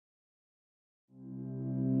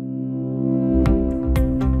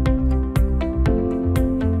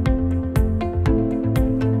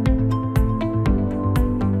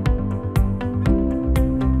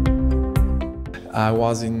I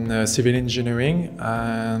was in civil engineering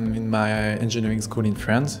in my engineering school in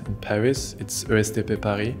France, in Paris. It's ESTP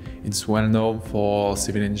Paris. It's well known for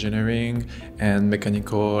civil engineering and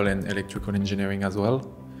mechanical and electrical engineering as well.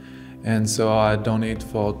 And so I've done it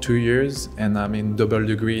for 2 years and I'm in double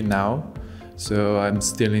degree now. So I'm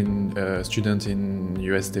still a student in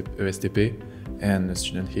ESTP and a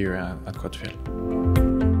student here at Crutchfield.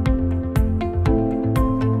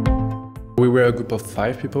 We were a group of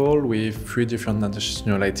 5 people with 3 different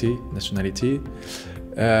nationality,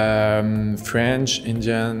 French,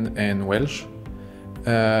 Indian and Welsh.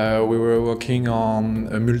 We were working on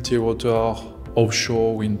a multi-rotor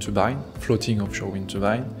offshore wind turbine, floating offshore wind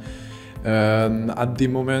turbine. At the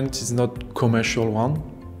moment it's not commercial one.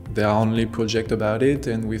 There are only projects about it,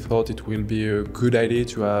 and we thought it will be a good idea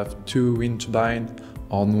to have 2 wind turbines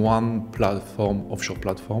on one platform, offshore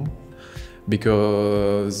platform,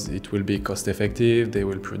 because it will be cost effective, they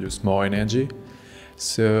will produce more energy.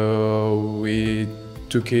 So we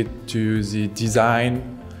took it to the design,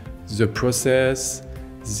 the process,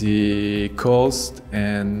 the cost,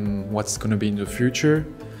 and what's going to be in the future.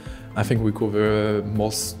 I think we cover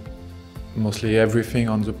mostly everything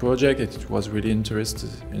on the project. It was really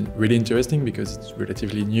interesting because it's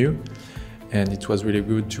relatively new, and it was really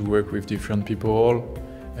good to work with different people,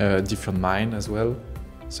 different minds as well.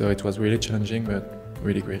 So it was really challenging, but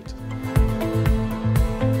really great.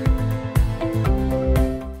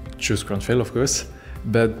 Choose Crutchfield, of course,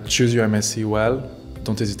 but choose your MSc well.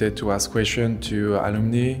 Don't hesitate to ask questions to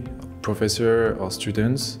alumni, professors or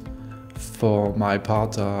students. For my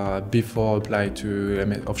part, before applying to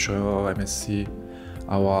Offshore MSc,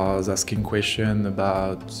 I was asking questions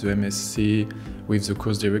about the MSc with the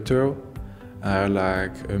course director. I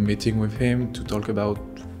like a meeting with him to talk about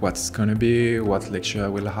what's gonna be, what lecture I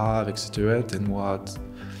will have, etc., and what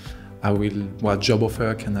job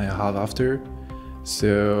offer can I have after.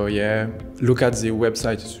 So yeah, look at the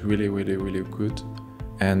website; it's really good,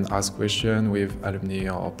 and ask questions with alumni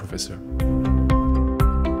or professor.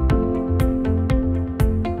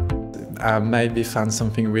 I maybe found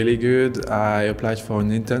something really good. I applied for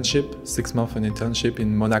an internship, 6-month internship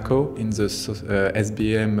in Monaco in the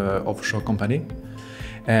SBM offshore company.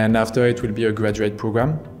 And after it will be a graduate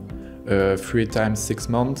program, 3 times 6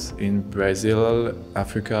 months in Brazil,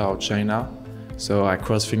 Africa or China. So I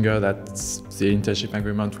cross finger that the internship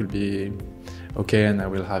agreement will be okay and I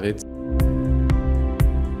will have it.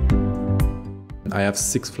 I have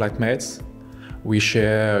 6 flatmates. We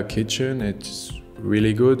share a kitchen. It's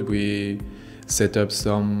really good. We set up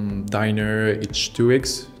some diner each 2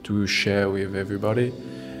 weeks to share with everybody.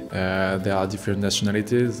 There are different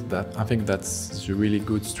nationalities. I think that's a really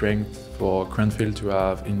good strength for Crutchfield to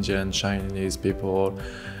have Indian, Chinese people,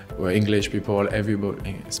 or English people,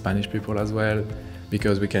 everybody, Spanish people as well,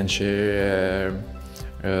 because we can share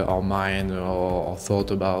our mind or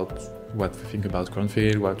thought about what we think about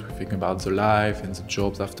Crutchfield, what we think about the life and the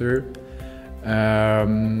jobs after.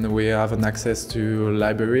 We have an access to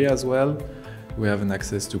library as well. We have an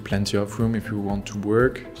access to plenty of room if you want to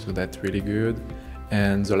work, so that's really good.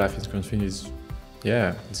 And the life in Crutchfield is,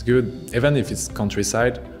 yeah, it's good. Even if it's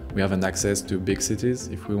countryside, we have an access to big cities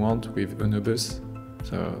if we want with Unibus,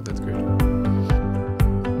 so that's great.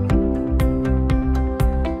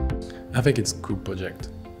 I think it's a good project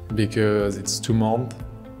because it's 2 months.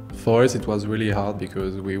 For us, it was really hard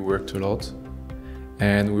because we worked a lot.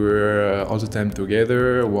 And we were all the time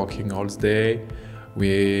together, working all day.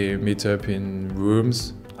 We meet up in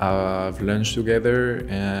rooms, have lunch together,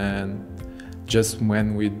 and just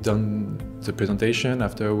when we done the presentation,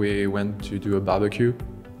 after we went to do a barbecue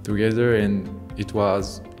together, and it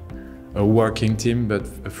was a working team, but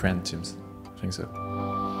a friend team. I think so.